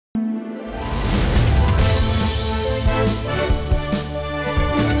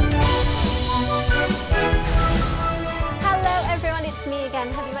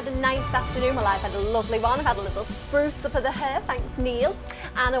nice afternoon. Well, I've had a lovely one. I've had a little spruce up of the hair, thanks Neil.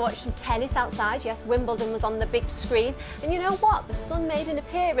 And I watched some tennis outside. Yes, Wimbledon was on the big screen. And you know what? The sun made an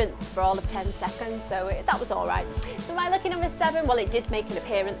appearance for all of 10 seconds, so that was all right. So my lucky number 7, well, it did make an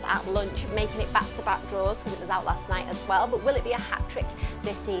appearance at lunch, making it back-to-back draws because it was out last night as well. But will it be a hat-trick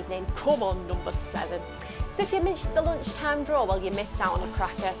this evening? Come on, number 7. So if you missed the lunchtime draw, well, you missed out on a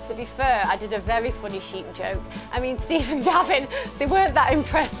cracker. To be fair, I did a very funny sheep joke. I mean, Steve and Gavin, they weren't that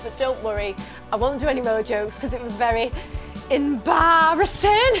impressed, but don't worry, I won't do any more jokes because it was very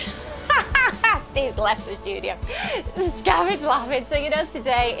embarrassing. Steve's left the studio. Gavin's laughing. So, you know,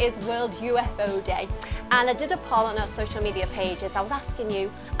 today is World UFO Day. And I did a poll on our social media pages. I was asking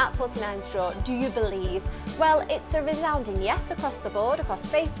you, at 49's Draw, do you believe? Well, it's a resounding yes across the board, across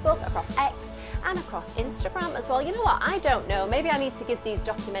Facebook, across X, and across Instagram as well. You know what? I don't know. Maybe I need to give these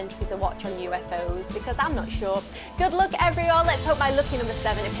documentaries a watch on UFOs because I'm not sure. Good luck, everyone. Let's hope my lucky number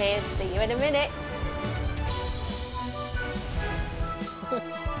 7 appears. See you in a minute.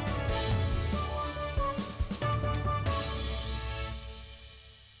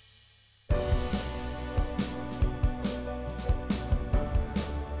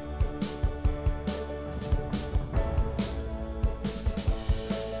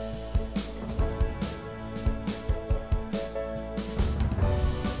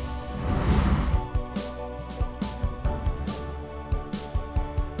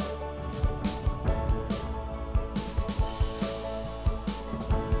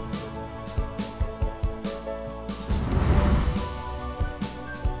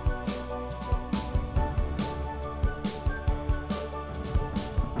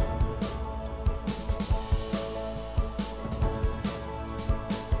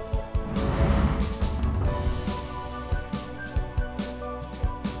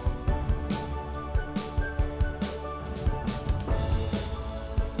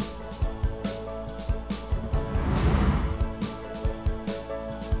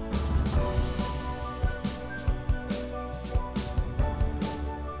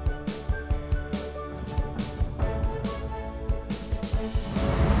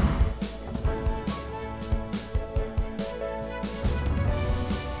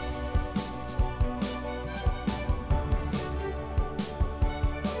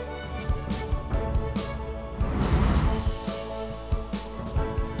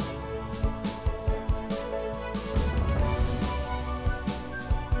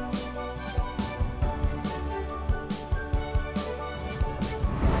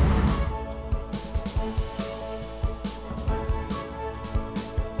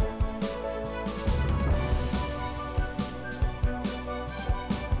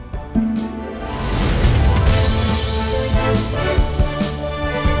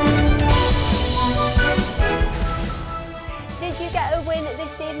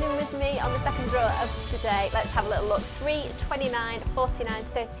 With me on the second draw of today. Let's have a little look. 3, 29, 49,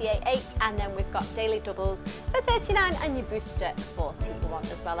 38, 8, and then we've got daily doubles for 39 and your booster 41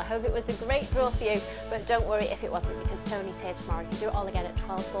 as well. I hope it was a great draw for you, but don't worry if it wasn't because Tony's here tomorrow. You can do it all again at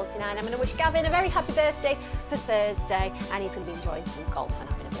 12:49. I'm going to wish Gavin a very happy birthday for Thursday, and he's going to be enjoying some golf and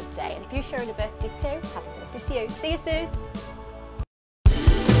having a good day. And if you're sharing a birthday too, happy birthday to you. See you soon.